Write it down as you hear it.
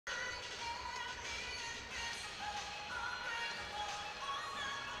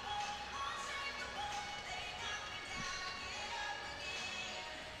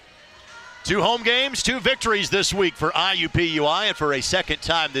2 home games, 2 victories this week for IUPUI, and for a second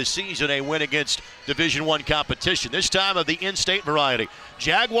time this season, a win against Division I competition, this time of the in-state variety.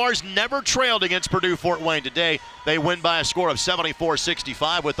 Jaguars never trailed against Purdue Fort Wayne. Today, they win by a score of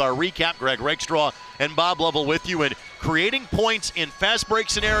 74-65 with our recap. Greg Rakestraw and Bob Lovell with you, and creating points in fast break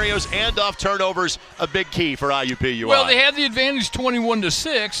scenarios and off turnovers, a big key for IUPUI. Well, they had the advantage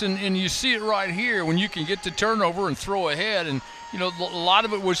 21-6, and you see it right here when you can get the turnover and throw ahead. And you know, a lot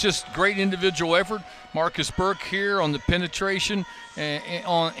of it was just great individual effort. Marcus Burk here on the penetration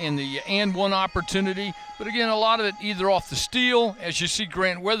and the and one opportunity. But again, a lot of it either off the steal, as you see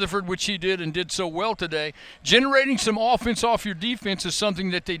Grant Weatherford, which he did and did so well today. Generating some offense off your defense is something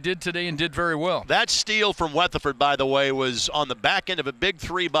that they did today and did very well. That steal from Weatherford, by the way, was on the back end of a big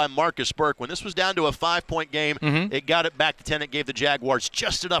 3 by Marcus Burk. When this was down to a 5-point game, it got it back to 10. It gave the Jaguars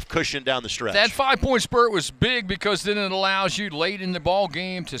just enough cushion down the stretch. That 5-point spurt was big because then it allows you late in the ball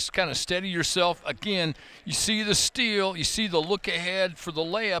game to kind of steady yourself. Again, you see the steal, you see the look ahead for the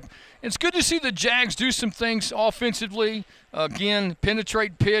layup. It's good to see the Jags do some things offensively. Again,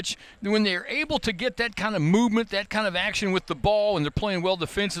 penetrate pitch. When they're able to get that kind of movement, that kind of action with the ball, and they're playing well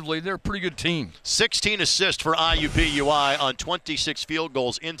defensively, they're a pretty good team. 16 assists for IUPUI on 26 field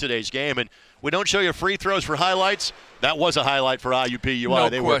goals in today's game. And we don't show you free throws for highlights. That was a highlight for IUPUI. No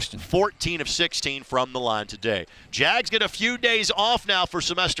they question. were 14 of 16 from the line today. Jags get a few days off now for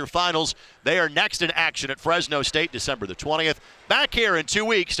semester finals. They are next in action at Fresno State, December the 20th. Back here in 2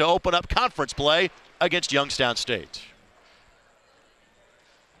 weeks to open up conference play against Youngstown State.